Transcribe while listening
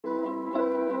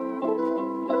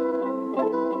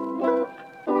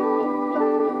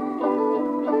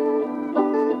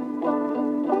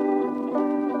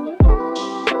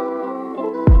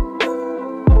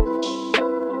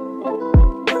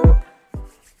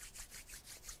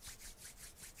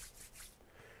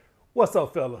What's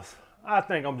up, fellas? I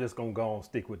think I'm just gonna go and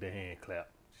stick with the hand clap.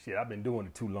 Shit, I've been doing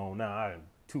it too long now. I am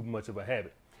too much of a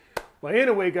habit. But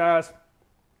anyway, guys,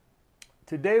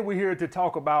 today we're here to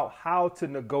talk about how to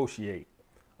negotiate.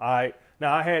 All right.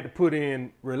 Now I had to put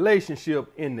in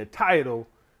relationship in the title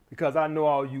because I know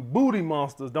all you booty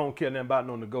monsters don't care nothing about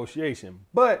no negotiation.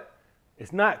 But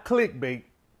it's not clickbait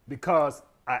because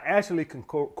I actually can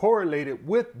correlate it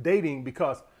with dating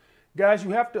because, guys, you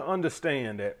have to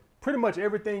understand that pretty much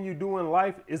everything you do in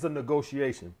life is a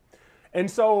negotiation. And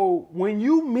so when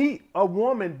you meet a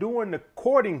woman during the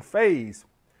courting phase,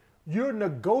 you're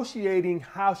negotiating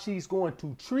how she's going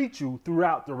to treat you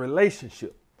throughout the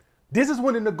relationship. This is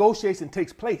when the negotiation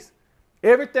takes place.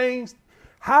 Everything's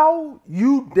how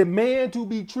you demand to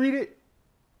be treated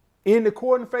in the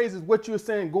courting phase is what you're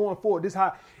saying going forward. This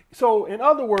how. So in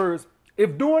other words,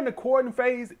 if during the courting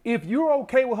phase, if you're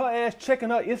okay with her ass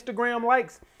checking her Instagram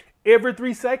likes every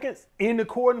 3 seconds in the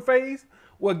courting phase,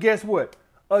 well, guess what?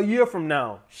 A year from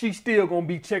now, she's still going to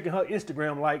be checking her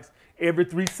Instagram likes every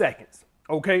 3 seconds.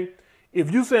 Okay?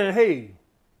 If you saying, hey,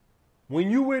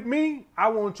 when you with me, I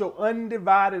want your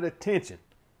undivided attention.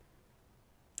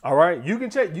 All right? You can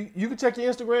check you can check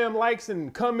your Instagram likes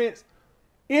and comments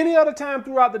any other time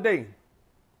throughout the day.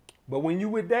 But when you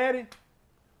with daddy,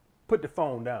 put the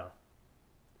phone down.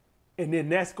 And then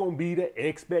that's going to be the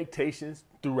expectations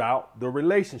throughout the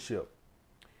relationship.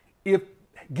 If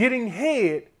getting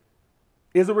head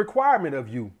is a requirement of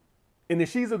you, and if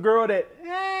she's a girl that,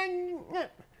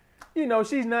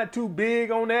 she's not too big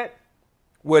on that,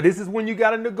 well, this is when you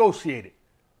got to negotiate it.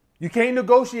 You can't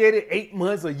negotiate it 8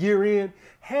 months, a year in.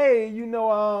 Hey,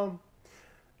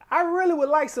 I really would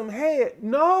like some head.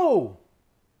 No.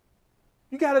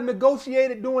 You got to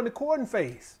negotiate it during the courting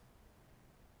phase.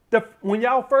 When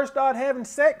y'all first start having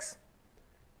sex,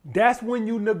 that's when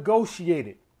you negotiate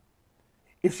it.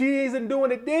 If she isn't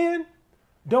doing it then,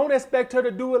 don't expect her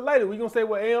to do it later. We're going to say,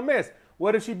 well, AMS,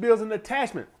 what if she builds an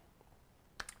attachment?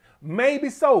 Maybe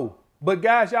so. But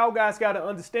guys, y'all guys got to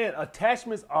understand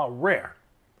attachments are rare.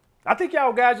 I think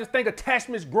y'all guys just think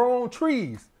attachments grow on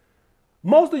trees.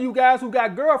 Most of you guys who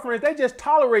got girlfriends, they just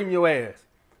tolerating your ass.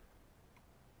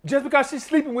 Just because she's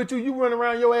sleeping with you, you run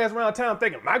around your ass around town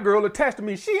thinking, my girl attached to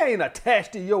me. She ain't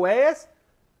attached to your ass.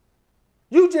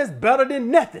 You just better than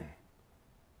nothing.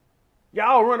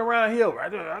 Y'all run around here,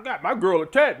 I got my girl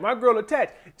attached, my girl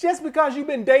attached. Just because you've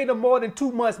been dating her more than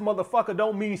 2 months, motherfucker,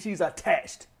 don't mean she's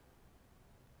attached.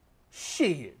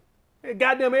 Shit.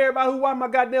 Goddamn everybody who watch my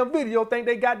goddamn video think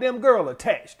they goddamn girl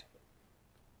attached.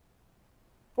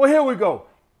 Well, here we go.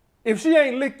 If she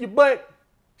ain't licked your butt,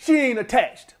 she ain't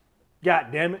attached.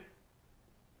 God damn it.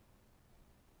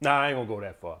 Nah, I ain't gonna go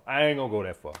that far. All right, I ain't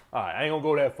gonna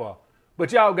go that far.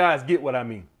 But y'all guys get what I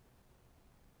mean.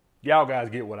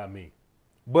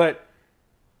 But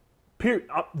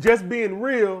just being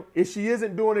real, if she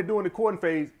isn't doing it during the courting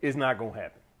phase, it's not gonna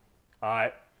happen. All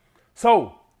right.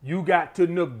 So you got to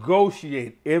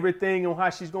negotiate everything on how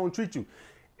she's gonna treat you.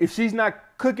 If she's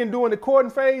not cooking during the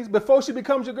courting phase before she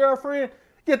becomes your girlfriend,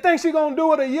 you think she's gonna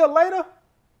do it a year later?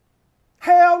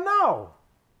 Hell no.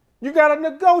 You got to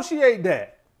negotiate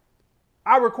that.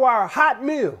 I require a hot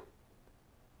meal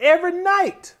every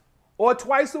night or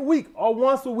twice a week or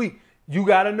once a week. You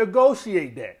got to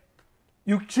negotiate that.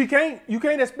 You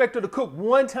can't expect her to cook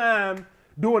one time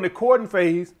during the courting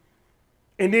phase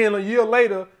and then a year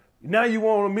later, now you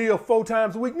want a meal 4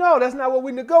 times a week. No, that's not what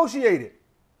we negotiated.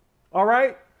 All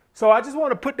right? So I just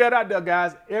want to put that out there,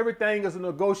 guys. Everything is a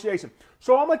negotiation.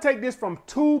 So I'm going to take this from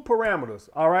 2 parameters.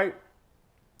 All right?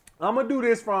 I'm going to do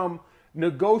this from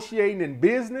negotiating in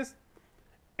business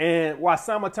and while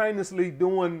simultaneously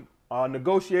doing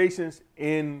negotiations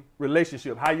in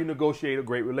relationship, how you negotiate a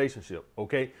great relationship,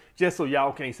 okay? Just so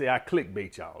y'all can't say I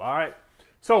clickbait y'all, all right?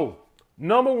 So,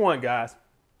 number 1, guys,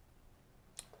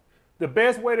 the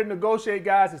best way to negotiate,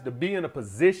 guys, is to be in a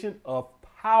position of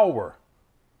power.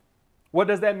 What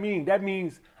does that mean? That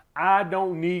means I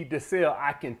don't need to sell.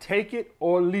 I can take it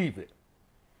or leave it.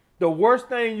 The worst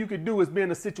thing you could do is be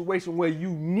in a situation where you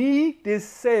need this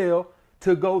sale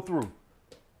to go through.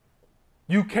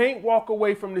 You can't walk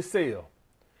away from the sale.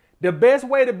 The best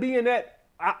way to be in that,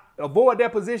 avoid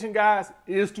that position, guys,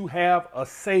 is to have a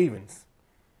savings.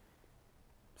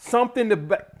 Something to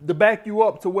back you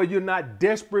up to where you're not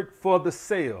desperate for the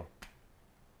sale.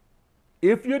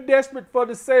 If you're desperate for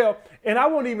the sale, and I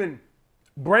won't even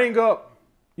bring up,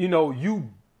 you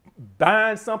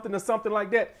buying something or something like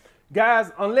that.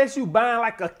 Guys, unless you buying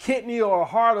like a kidney or a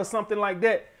heart or something like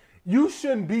that, you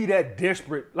shouldn't be that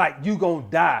desperate like you gonna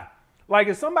die. Like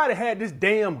if somebody had this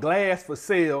damn glass for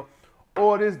sale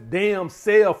or this damn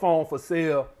cell phone for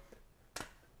sale,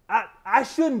 I I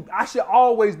should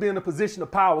always be in a position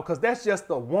of power because that's just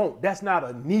a want. That's not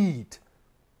a need.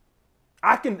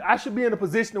 I should be in a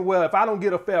position where if I don't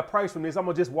get a fair price from this, I'm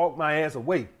gonna just walk my ass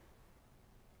away.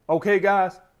 Okay,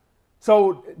 guys?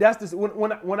 So that's this.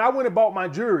 When I went and bought my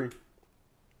jewelry,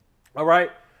 all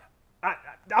right,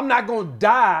 I'm not gonna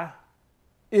die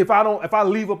if I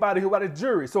leave up out of here without a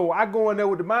jewelry. So I go in there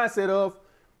with the mindset of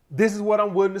this is what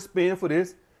I'm willing to spend for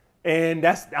this, and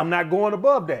I'm not going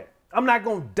above that. I'm not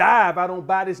gonna die if I don't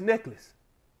buy this necklace.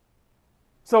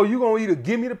 So you're gonna either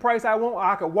give me the price I want, or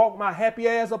I can walk my happy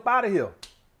ass up out of here.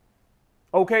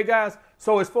 Okay, guys.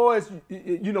 So as far as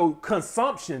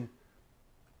consumption,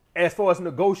 as far as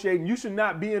negotiating, you should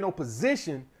not be in a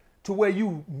position to where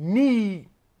you need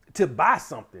to buy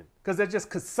something because that's just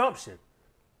consumption.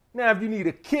 Now, if you need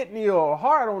a kidney or a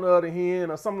heart on the other hand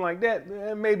or something like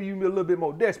that, maybe you be a little bit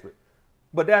more desperate.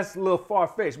 But that's a little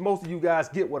far-fetched. Most of you guys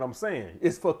get what I'm saying.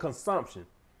 It's for consumption.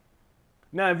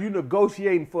 Now, if you're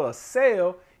negotiating for a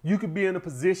sale, you could be in a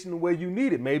position where you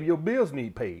need it. Maybe your bills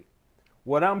need paid.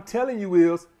 What I'm telling you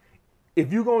is,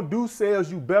 if you're going to do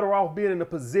sales, you better off being in a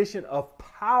position of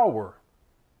power.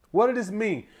 What does this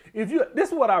mean? This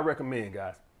is what I recommend,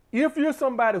 guys. If you're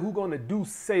somebody who's going to do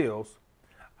sales,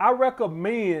 I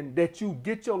recommend that you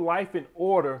get your life in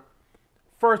order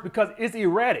first because it's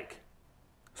erratic.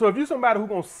 So if you're somebody who's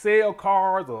going to sell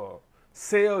cars or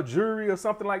sell jewelry or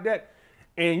something like that,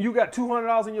 and you got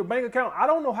 $200 in your bank account, I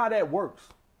don't know how that works.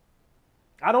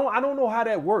 I don't know how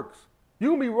that works. You're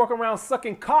going to be walking around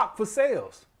sucking cock for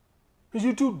sales because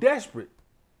you're too desperate.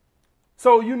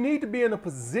 So you need to be in a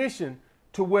position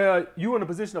to where you're in a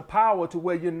position of power to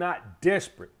where you're not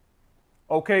desperate.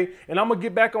 Okay, and I'm going to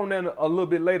get back on that a little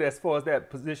bit later as far as that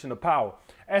position of power.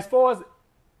 As far as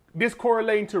this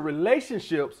correlating to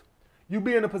relationships, you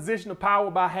be in a position of power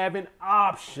by having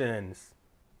options,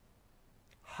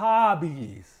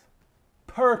 hobbies,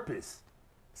 purpose.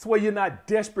 It's where you're not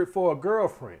desperate for a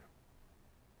girlfriend.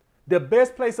 The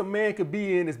best place a man could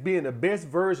be in is being the best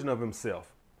version of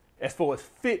himself as far as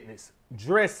fitness,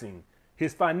 dressing,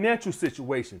 his financial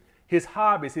situation, his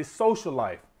hobbies, his social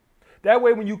life. That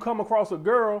way, when you come across a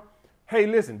girl, hey,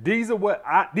 listen, these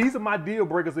are my deal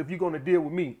breakers if you're going to deal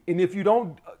with me. And if you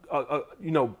don't,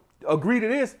 agree to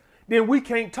this, then we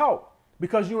can't talk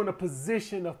because you're in a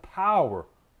position of power.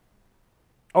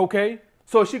 Okay?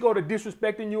 So if she go to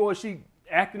disrespecting you or she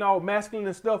acting all masculine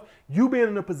and stuff, you being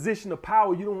in a position of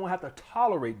power, you don't have to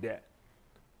tolerate that.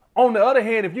 On the other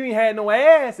hand, if you ain't had no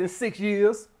ass in 6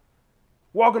 years,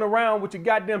 walking around with your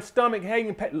goddamn stomach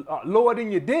hanging lower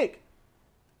than your dick,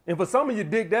 and for some of your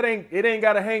dick, it ain't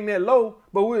got to hang that low,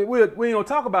 but we ain't going to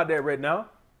talk about that right now.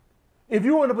 If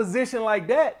you're in a position like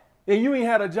that and you ain't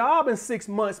had a job in 6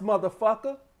 months,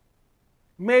 motherfucker,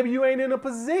 maybe you ain't in a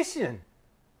position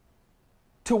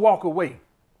to walk away.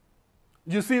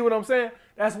 You see what I'm saying?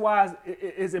 That's why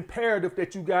it's imperative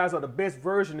that you guys are the best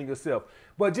version of yourself.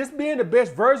 But just being the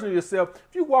best version of yourself,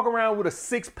 if you walk around with a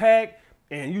six-pack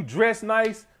and you dress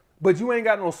nice, but you ain't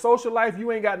got no social life,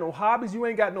 you ain't got no hobbies, you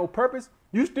ain't got no purpose,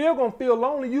 you still gonna feel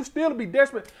lonely, you still be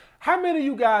desperate. How many of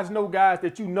you guys know guys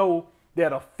that you know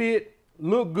that are fit,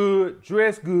 look good,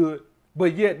 dress good,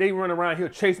 but yet they run around here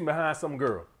chasing behind some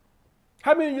girl?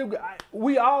 How many of you,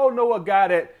 we all know a guy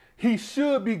that he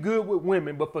should be good with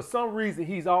women, but for some reason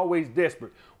he's always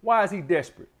desperate. Why is he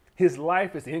desperate? His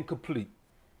life is incomplete.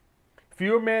 If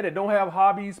you're a man that don't have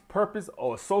hobbies, purpose,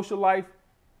 or a social life,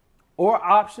 or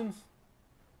options,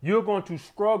 you're going to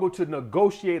struggle to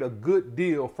negotiate a good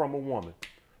deal from a woman.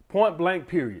 Point blank,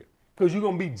 period. Because you're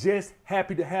going to be just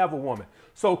happy to have a woman.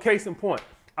 So case in point,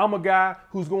 I'm a guy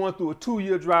who's going through a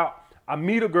 2-year drought. I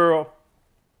meet a girl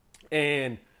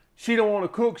and she don't want to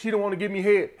cook. She don't want to give me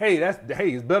head. Hey,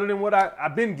 it's better than what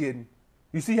I've been getting.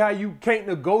 You see how you can't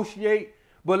negotiate?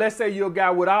 But let's say you're a guy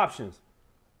with options.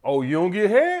 Oh, you don't get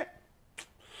head?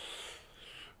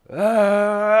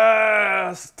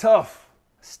 It's tough.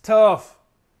 It's tough.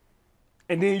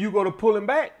 And then you go to pulling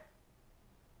back.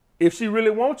 If she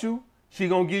really wants you, she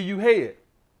gonna give you head.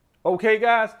 Okay,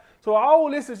 guys? So all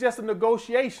this is just a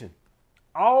negotiation.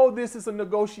 All this is a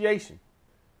negotiation.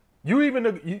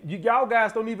 Y'all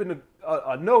guys don't even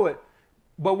know it,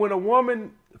 but when a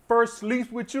woman first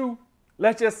sleeps with you,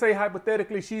 let's just say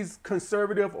hypothetically she's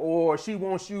conservative or she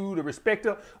wants you to respect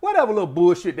her, whatever little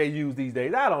bullshit they use these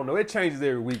days. I don't know. It changes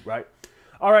every week, right?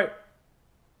 All right.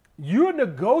 You're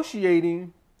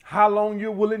negotiating how long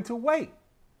you're willing to wait.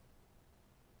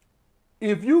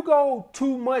 If you go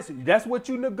 2 months, that's what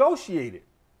you negotiated.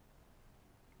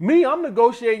 Me, I'm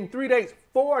negotiating 3 days,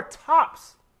 4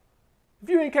 tops. If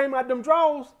you ain't came out them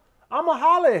drawers, I'm going to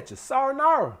holler at you.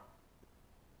 Sayonara.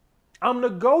 I'm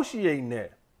negotiating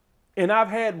that. And I've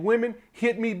had women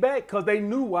hit me back because they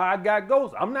knew why I got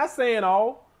ghosted. I'm not saying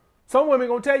all. Some women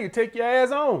gonna tell you, take your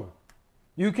ass on.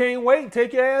 You can't wait,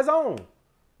 take your ass on.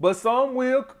 But some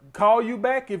will call you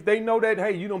back if they know that,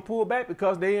 hey, you done pull back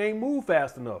because they ain't moved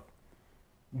fast enough.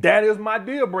 That is my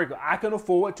deal breaker. I can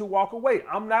afford to walk away.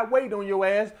 I'm not waiting on your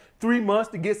ass 3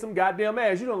 months to get some goddamn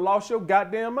ass. You done lost your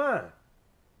goddamn mind.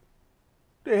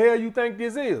 The hell you think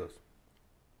this is?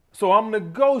 So I'm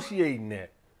negotiating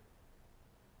that.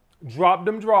 Drop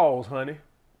them draws, honey.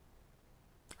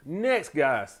 Next,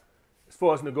 guys, as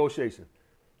far as negotiation,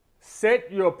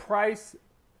 set your price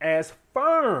as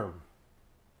firm.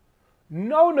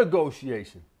 No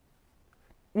negotiation.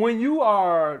 When you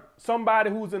are somebody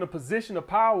who's in a position of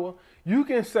power, you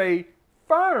can say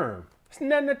firm. It's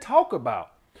nothing to talk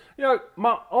about. You know,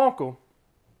 my uncle,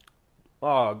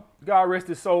 God rest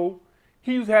his soul,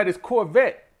 he used to have this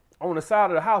Corvette on the side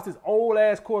of the house, this old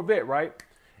ass Corvette, right?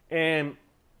 And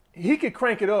he could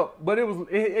crank it up, but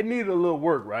it needed a little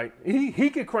work, right? He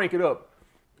could crank it up,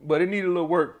 but it needed a little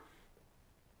work.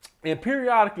 And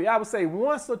periodically, I would say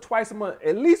once or twice a month,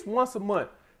 at least once a month,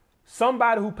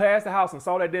 somebody who passed the house and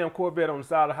saw that damn Corvette on the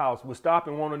side of the house would stop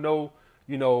and want to know,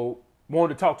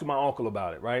 wanted to talk to my uncle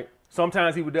about it, right?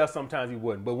 Sometimes he was there, sometimes he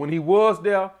wasn't. But when he was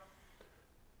there,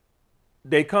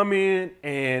 they come in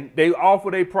and they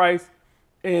offer their price.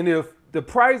 And if the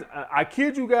price, I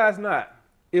kid you guys not,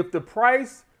 if the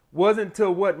price wasn't to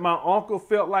what my uncle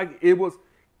felt like it was,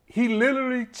 he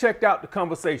literally checked out the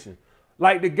conversation.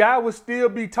 Like the guy would still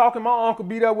be talking, my uncle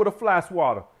be there with a fly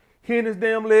swatter, hitting his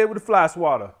damn leg with a fly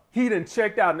swatter. He done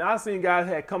checked out, and I seen guys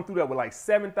had come through that with like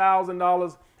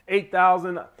 $7,000,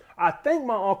 $8,000. I think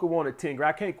my uncle wanted 10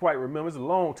 grand. I can't quite remember. It's a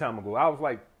long time ago. I was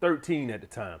like 13 at the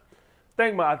time.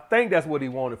 I think that's what he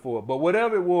wanted for it. But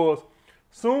whatever it was,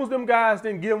 soon as them guys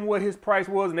didn't give him what his price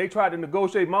was and they tried to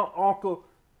negotiate, my uncle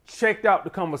checked out the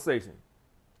conversation.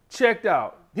 Checked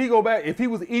out. He go back. If he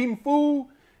was eating food,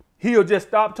 he'll just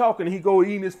stop talking and he go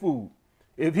eating his food.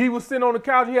 If he was sitting on the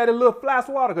couch, he had a little fly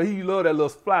swatter because he loved that little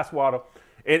fly swatter.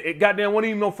 It goddamn wasn't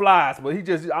even no flies, but I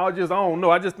don't know.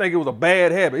 I just think it was a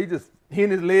bad habit. He just hitting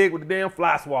his leg with the damn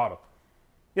fly swatter.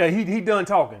 Yeah, he done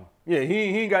talking. Yeah, he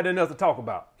ain't got nothing else to talk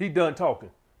about. He done talking.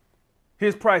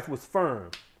 His price was firm.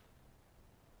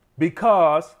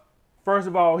 Because, first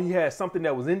of all, he had something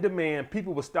that was in demand.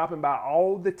 People were stopping by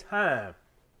all the time.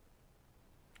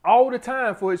 All the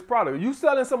time for his product. You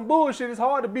selling some bullshit, it's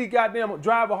hard to be goddamn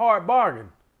drive a hard bargain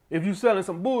if you selling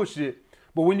some bullshit.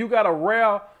 But when you got a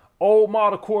rare old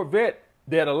model Corvette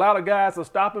that a lot of guys are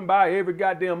stopping by every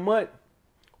goddamn month.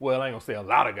 Well, I ain't gonna say a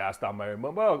lot of guys stopping by every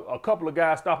month, but a couple of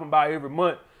guys stopping by every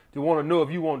month to want to know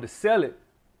if you wanted to sell it.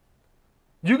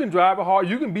 You can drive it hard,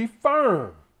 you can be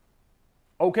firm.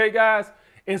 Okay, guys?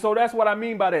 And so that's what I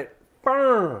mean by that,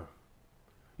 firm.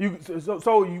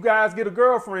 So you guys get a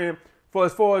girlfriend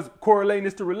as far as correlating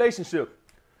this to relationship.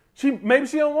 Maybe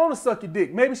she don't want to suck your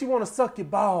dick. Maybe she want to suck your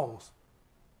balls.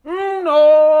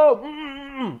 No.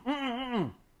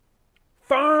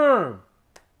 Firm.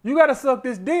 You got to suck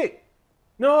this dick.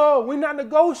 No, we're not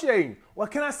negotiating. Well,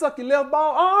 can I suck your left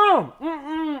ball?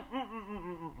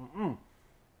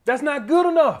 That's not good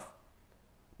enough.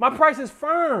 My price is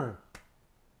firm.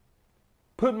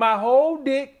 Put my whole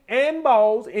dick and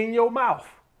balls in your mouth.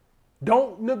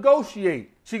 Don't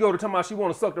negotiate. She go to tell me she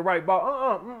want to suck the right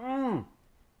ball.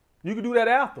 You can do that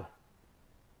after.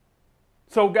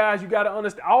 So guys, you got to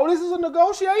understand, all this is a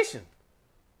negotiation.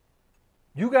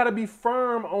 You got to be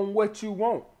firm on what you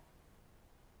want.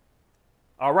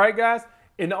 All right, guys?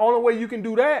 And the only way you can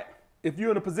do that, if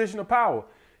you're in a position of power.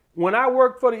 When I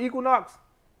worked for the Equinox,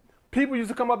 people used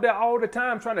to come up there all the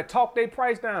time trying to talk their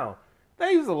price down.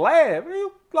 They used to laugh.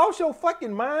 You lost your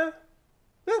fucking mind.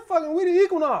 We the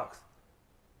Equinox.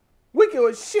 We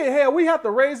have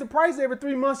to raise the price every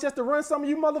 3 months just to run some of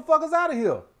you motherfuckers out of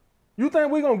here. You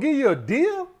think we're going to give you a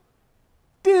deal?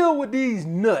 Deal with these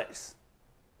nuts.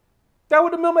 That's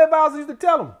what the member advisors used to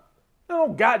tell them. No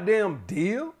goddamn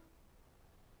deal.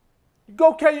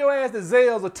 Go carry your ass to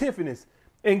Zales or Tiffany's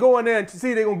and go in there and see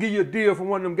if they're going to give you a deal for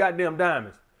one of them goddamn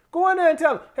diamonds. Go in there and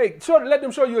tell them, hey, let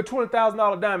them show you a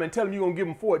 $20,000 diamond and tell them you're going to give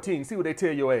them 14. See what they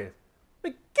tell your ass.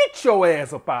 But get your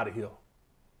ass up out of here.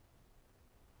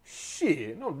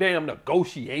 Shit, no damn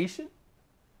negotiation.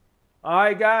 All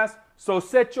right, guys. So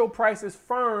set your prices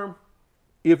firm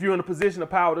if you're in a position of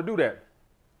power to do that.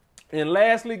 And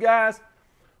lastly, guys,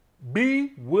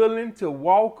 be willing to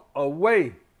walk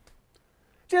away.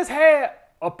 Just had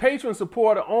a patron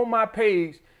supporter on my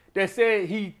page that said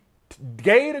he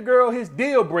gave the girl his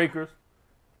deal breakers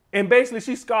and basically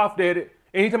she scoffed at it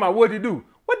and he talking about what you do.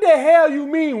 What the hell you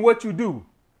mean what you do?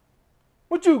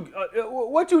 What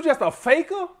you just a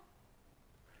faker?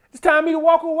 It's time for me to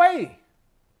walk away.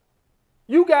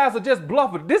 You guys are just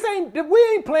bluffing.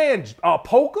 We ain't playing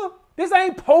poker. This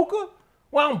ain't poker.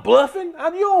 Well, I'm bluffing.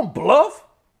 You don't bluff.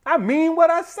 I mean what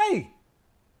I say.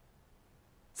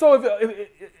 So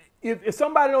if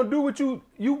somebody don't do what you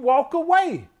walk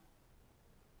away.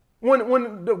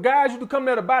 When the guys used to come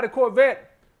there to buy the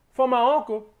Corvette for my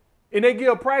uncle, and they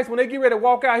give a price, when they get ready to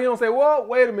walk out, he don't say, well,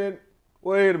 wait a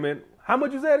minute. How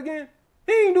much is that again?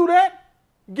 He ain't do that.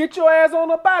 Get your ass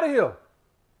on up out of here.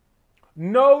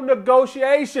 No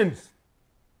negotiations.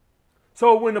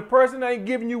 So when the person ain't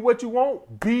giving you what you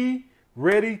want, be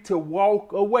ready to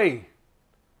walk away.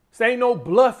 This ain't no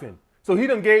bluffing. So he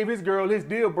done gave his girl his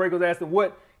deal breakers as to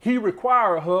what he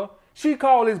required of her. She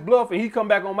called his bluff and he come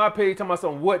back on my page talking about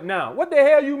something, what now? What the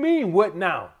hell you mean, what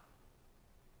now?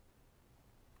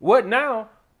 What now?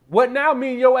 What now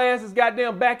mean your ass is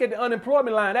goddamn back at the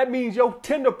unemployment line. That means your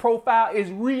Tinder profile is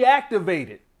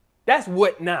reactivated. That's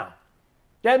what now.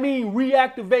 That means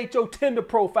reactivate your Tinder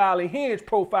profile and Hinge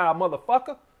profile,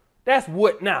 motherfucker. That's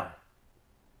what now.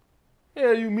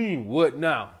 Hell you mean what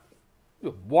now?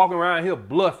 You're walking around here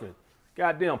bluffing.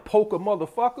 Goddamn poker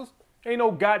motherfuckers. Ain't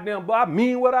no goddamn bluff. I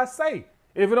mean what I say.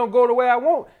 If it don't go the way I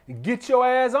want, get your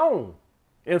ass on.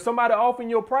 If somebody offering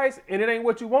your price and it ain't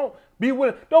what you want, be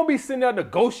willing. Don't be sitting there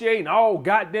negotiating all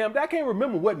goddamn. I can't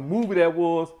remember what movie that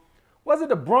was. Was it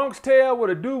The Bronx Tale where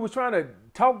the dude was trying to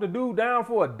talk the dude down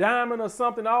for a diamond or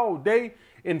something all day,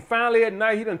 and finally at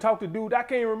night he done talked the dude? I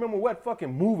can't remember what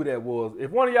fucking movie that was. If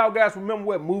one of y'all guys remember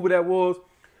what movie that was,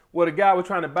 where the guy was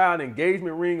trying to buy an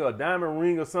engagement ring or a diamond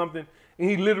ring or something, and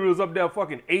he literally was up there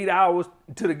fucking 8 hours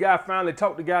till the guy finally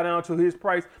talked the guy down to his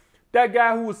price. That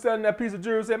guy who was selling that piece of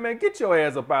jewelry said, man, get your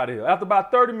ass up out of here. After about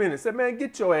 30 minutes, said, man,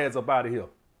 get your ass up out of here.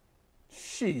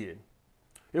 Shit.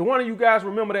 If one of you guys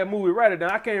remember that movie, write it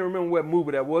down. I can't remember what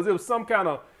movie that was. It was some kind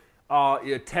of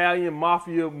Italian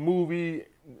mafia movie.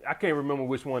 I can't remember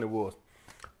which one it was.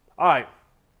 All right.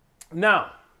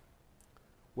 Now,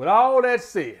 with all that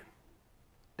said,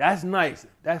 that's nice.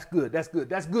 That's good. That's good.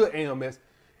 That's good, AMS.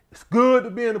 It's good to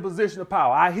be in a position of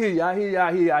power. I hear you. I hear you.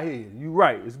 I hear you. I hear you. You're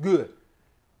right. It's good.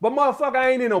 But motherfucker,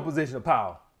 I ain't in no position of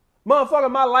power.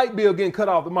 Motherfucker, my light bill getting cut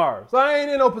off tomorrow. So I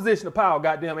ain't in no position of power,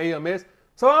 goddamn AMS.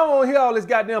 So I don't want to hear all this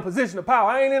goddamn position of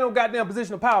power. I ain't in no goddamn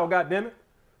position of power, goddamn it.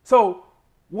 So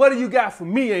what do you got for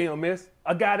me, AMS?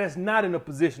 A guy that's not in a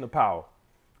position of power.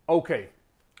 Okay.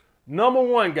 Number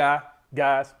one,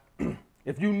 guys,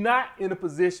 if you're not in a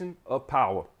position of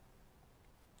power,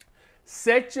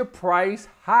 set your price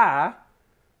high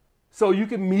so you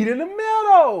can meet in the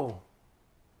middle.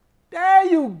 There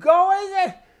you go.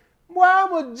 Boy,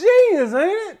 I'm a genius,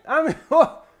 ain't it? I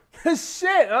mean,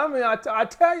 shit. I mean, I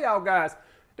tell y'all guys,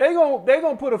 they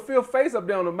gonna put a fifth face up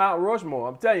there on the Mount Rushmore.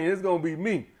 I'm telling you, it's gonna be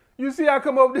me. You see, I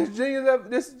come up with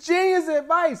this genius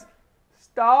advice.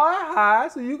 Start high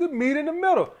so you can meet in the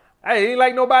middle. Hey, ain't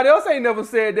like nobody else ain't never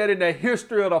said that in the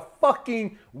history of the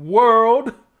fucking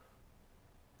world.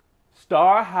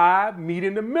 Start high, meet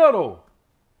in the middle.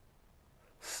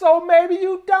 So maybe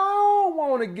you don't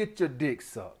want to get your dick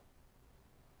sucked.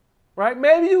 Right?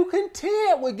 Maybe you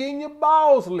content with getting your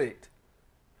balls licked.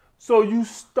 So you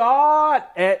start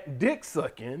at dick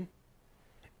sucking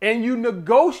and you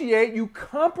negotiate, you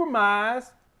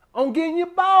compromise on getting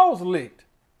your balls licked.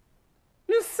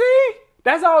 You see?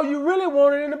 That's all you really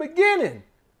wanted in the beginning.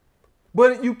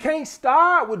 But you can't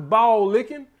start with ball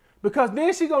licking because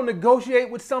then she's going to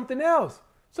negotiate with something else.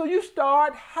 So you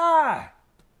start high.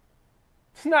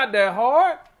 It's not that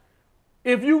hard.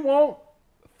 If you want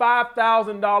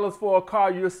 $5,000 for a car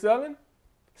you're selling,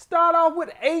 start off with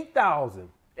 $8,000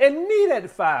 and meet at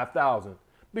 $5,000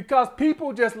 because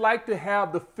people just like to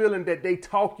have the feeling that they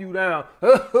talk you down.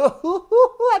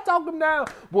 I talk them down.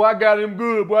 Boy, I got him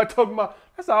good. Boy, I talk him about.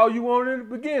 That's all you wanted to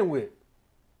begin with.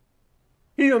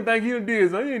 He don't think he done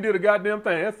did something. He didn't do the goddamn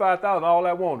thing. That's $5,000, all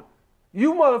I wanted.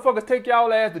 You motherfuckers take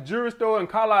y'all ass to the jewelry store and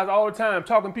Carlisle all the time,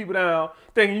 talking people down,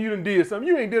 thinking you done did something.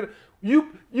 You ain't did it.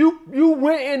 You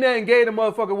went in there and gave the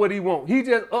motherfucker what he want. He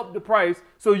just upped the price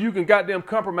so you can goddamn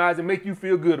compromise and make you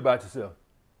feel good about yourself.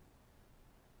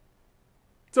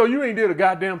 So you ain't did a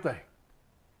goddamn thing.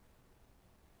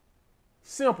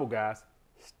 Simple, guys.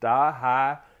 Start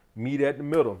high, meet at the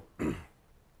middle.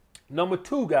 Number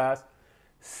two, guys,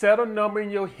 set a number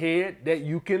in your head that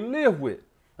you can live with.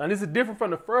 Now, this is different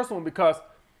from the first one because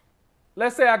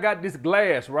let's say I got this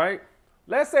glass, right?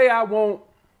 Let's say I want,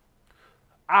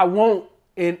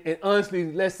 and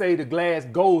honestly, let's say the glass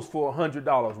goes for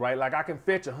 $100, right? Like I can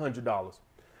fetch $100,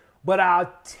 but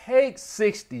I'll take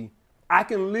 60. I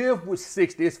can live with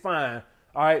 60. It's fine.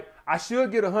 All right. I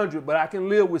should get 100, but I can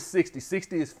live with 60.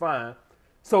 60 is fine.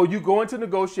 So you go into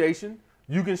negotiation.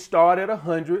 you can start at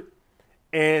 100.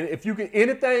 And if you can,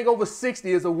 anything over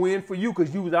 60 is a win for you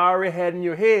because you was already had in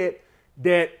your head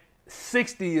that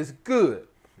 60 is good.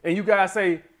 And you guys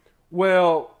say,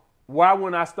 well, why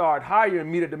wouldn't I start higher and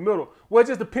meet at the middle? Well, it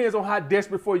just depends on how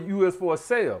desperate for you is for a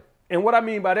sale. And what I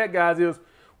mean by that, guys, is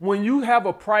when you have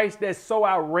a price that's so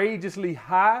outrageously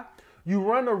high, you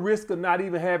run the risk of not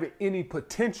even having any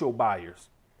potential buyers.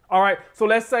 All right. So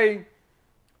let's say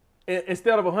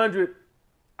instead of 100,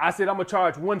 I said I'm going to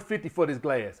charge 150 for this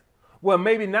glass. Well,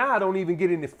 maybe now I don't even get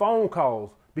any phone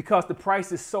calls because the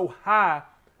price is so high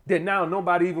that now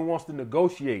nobody even wants to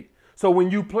negotiate. So when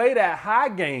you play that high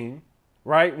game,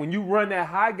 right, when you run that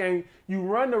high game, you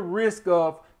run the risk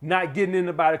of not getting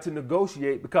anybody to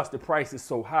negotiate because the price is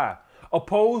so high.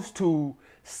 Opposed to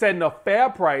setting a fair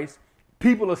price,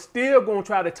 people are still going to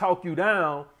try to talk you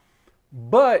down,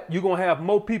 but you're going to have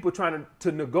more people trying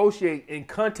to negotiate and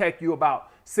contact you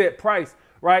about set price,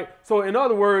 right? So in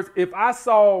other words, if I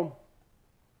saw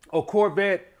a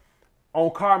Corvette on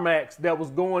CarMax that was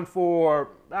going for,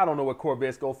 I don't know what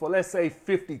Corvettes go for, let's say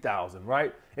 50,000,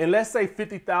 right? And let's say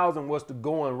 50,000 was the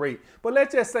going rate. But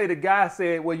let's just say the guy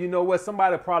said, well, you know what,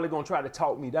 somebody probably gonna try to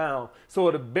talk me down. So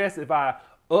the best if I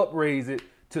upraise it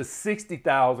to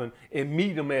 60,000 and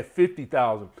meet them at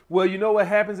 50,000. Well, you know what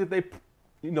happens if they,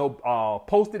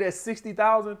 post it at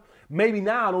 60,000? Maybe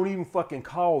now I don't even fucking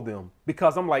call them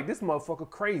because I'm like, this motherfucker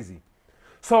crazy.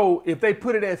 So if they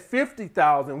put it at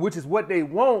 50,000, which is what they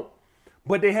want,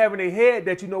 but they have in their head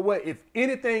that, you know what, if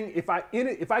anything, if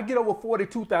I get over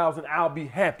 42,000, I'll be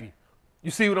happy.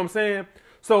 You see what I'm saying?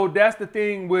 So that's the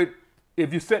thing with,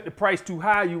 if you set the price too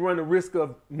high, you run the risk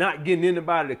of not getting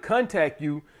anybody to contact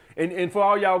you. And for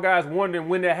all y'all guys wondering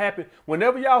when that happened,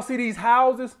 whenever y'all see these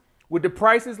houses with the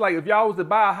prices, like if y'all was to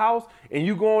buy a house and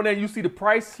you go on there and you see the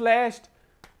price slashed,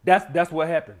 that's what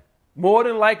happened. More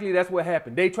than likely, that's what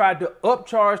happened. They tried to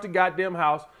upcharge the goddamn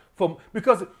house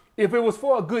because if it was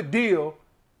for a good deal,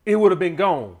 it would have been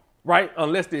gone, right?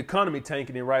 Unless the economy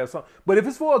tanking it, right, or something. But if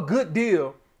it's for a good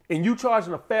deal and you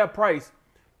charging a fair price,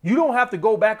 you don't have to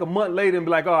go back a month later and be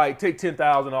like, all right, take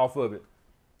 10,000 off of it.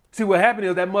 See, what happened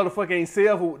is that motherfucker ain't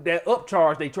sell for that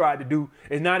upcharge they tried to do,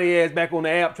 and now they ass back on the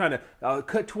app trying to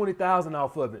cut 20,000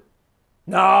 off of it.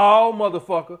 No,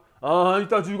 motherfucker. You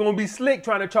thought you were going to be slick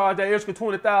trying to charge that extra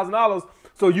 $20,000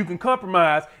 so you can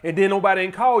compromise, and then nobody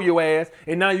ain't call your ass,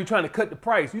 and now you're trying to cut the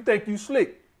price. You think you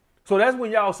slick. So that's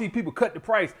when y'all see people cut the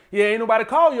price. Yeah, ain't nobody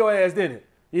call your ass, didn't it?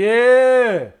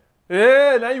 Yeah.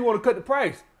 Yeah, now you want to cut the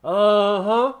price.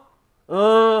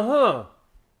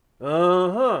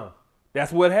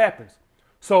 That's what happens.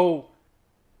 So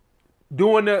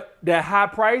doing that high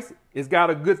price, it's got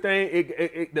a good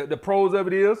thing. The pros of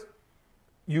it is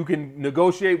you can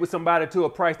negotiate with somebody to a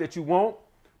price that you want,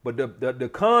 but the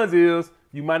cons is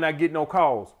you might not get no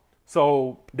calls.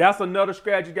 So that's another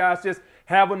strategy, guys. Just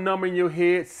have a number in your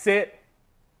head set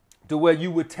to where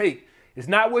you would take. It's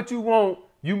not what you want.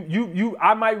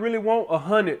 I might really want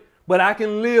 100, but I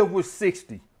can live with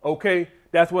 60. Okay,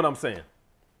 that's what I'm saying.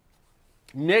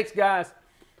 Next, guys,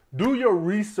 do your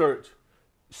research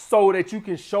so that you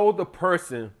can show the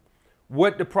person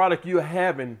what the product you're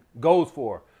having goes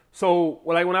for. So,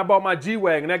 like when I bought my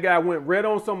G-Wagon, that guy went right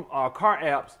on some car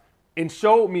apps and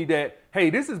showed me that, hey,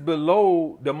 this is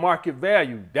below the market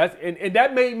value. And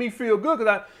that made me feel good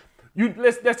because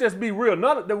let's just be real.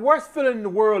 The worst feeling in the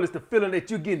world is the feeling that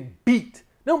you're getting beat.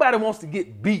 Nobody wants to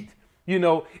get beat. You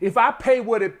know, if I pay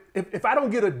if I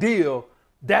don't get a deal,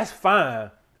 that's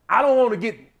fine. I don't want to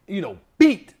get,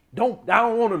 beat. I don't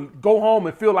want to go home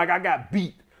and feel like I got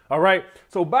beat. All right.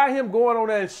 So by him going on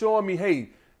there and showing me, hey,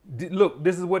 look,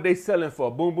 this is what they selling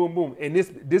for. Boom, boom, boom. And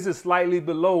this is slightly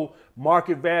below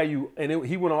market value. And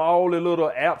he went on all the little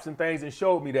apps and things and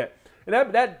showed me that.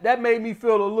 And that made me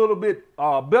feel a little bit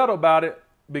better about it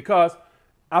because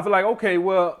I feel like, okay,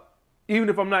 well, even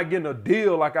if I'm not getting a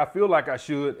deal like I feel like I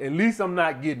should, at least I'm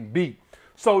not getting beat.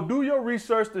 So do your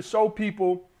research to show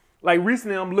people. Like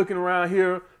recently I'm looking around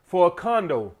here for a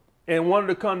condo. And one of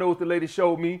the condos the lady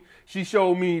showed me, she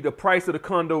showed me the price of the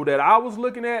condo that I was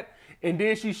looking at. And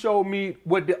then she showed me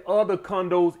what the other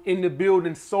condos in the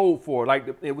building sold for,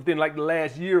 within the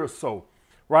last year or so,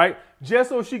 right? Just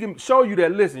so she can show you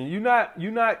that, listen, you're not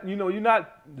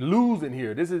losing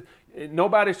here.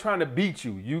 Nobody's trying to beat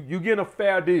you. You getting a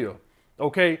fair deal,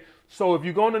 okay? So if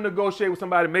you're going to negotiate with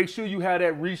somebody, make sure you have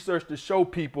that research to show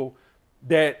people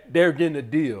that they're getting a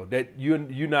deal, that you're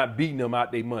not beating them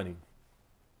out their money.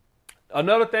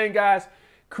 Another thing, guys,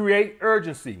 create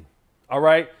urgency, all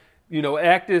right?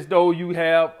 Act as though you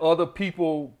have other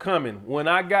people coming. When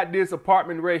I got this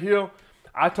apartment right here,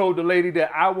 I told the lady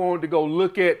that I wanted to go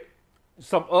look at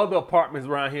some other apartments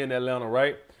around here in Atlanta,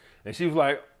 right? And she was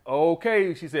like,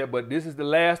 okay, she said, but this is the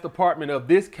last apartment of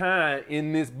this kind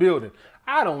in this building.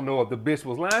 I don't know if the bitch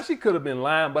was lying. She could have been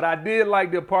lying, but I did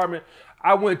like the apartment.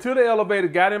 I went to the elevator,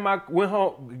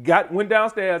 went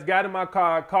downstairs, got in my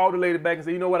car, called the lady back and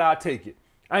said, you know what, I'll take it.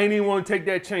 I ain't even want to take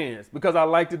that chance because I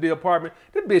liked the apartment.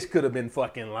 The bitch could have been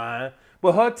fucking lying.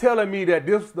 But her telling me that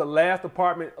this was the last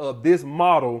apartment of this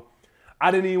model,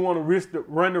 I didn't even want to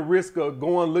run the risk of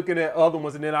going looking at other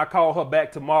ones. And then I called her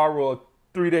back tomorrow or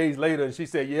 3 days later and she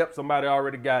said, yep, somebody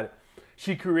already got it.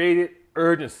 She created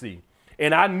urgency.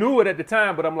 And I knew it at the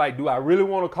time, but I'm like, do I really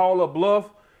want to call her bluff?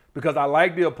 Because I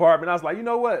like the apartment. I was like, you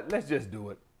know what? Let's just do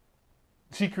it.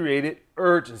 She created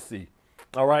urgency.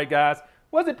 All right, guys.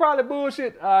 Was it probably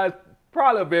bullshit?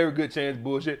 Probably a very good chance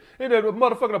bullshit. And the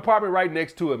motherfucking apartment right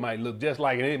next to it might look just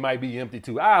like it. It might be empty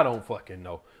too. I don't fucking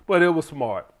know. But it was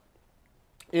smart.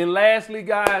 And lastly,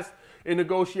 guys, in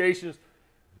negotiations,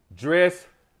 dress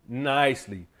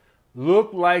nicely.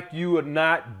 Look like you are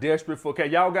not desperate for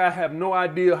cash. Y'all guys have no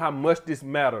idea how much this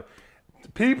matters.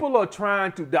 People are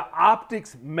trying to, the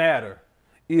optics matter.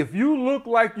 If you look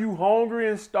like you hungry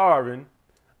and starving,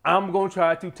 I'm going to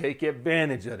try to take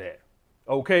advantage of that.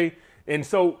 Okay? And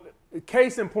so,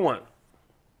 case in point,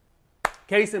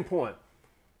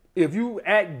 if you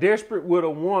act desperate with a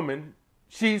woman,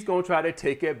 she's going to try to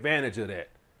take advantage of that.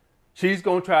 She's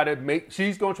going to try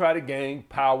to gain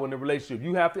power in the relationship.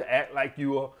 You have to act like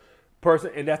you're a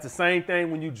person. And that's the same thing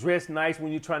when you dress nice,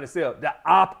 when you're trying to sell. The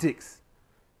optics.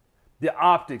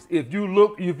 If you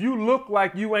look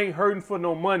like you ain't hurting for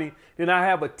no money, then I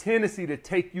have a tendency to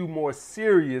take you more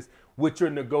serious with your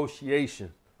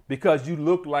negotiation because you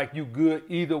look like you good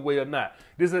either way or not.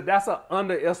 That's an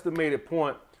underestimated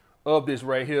point of this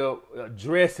right here.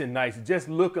 Dressing nice, just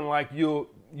looking like you're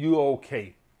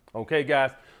okay. Okay,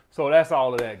 guys. So that's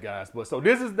all of that, guys. But so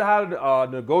this is how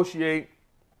to negotiate.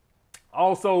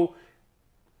 Also,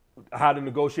 how to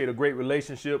negotiate a great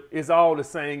relationship. It's all the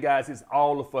same, guys. It's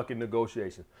all a fucking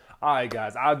negotiation. All right,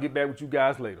 guys. I'll get back with you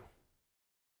guys later.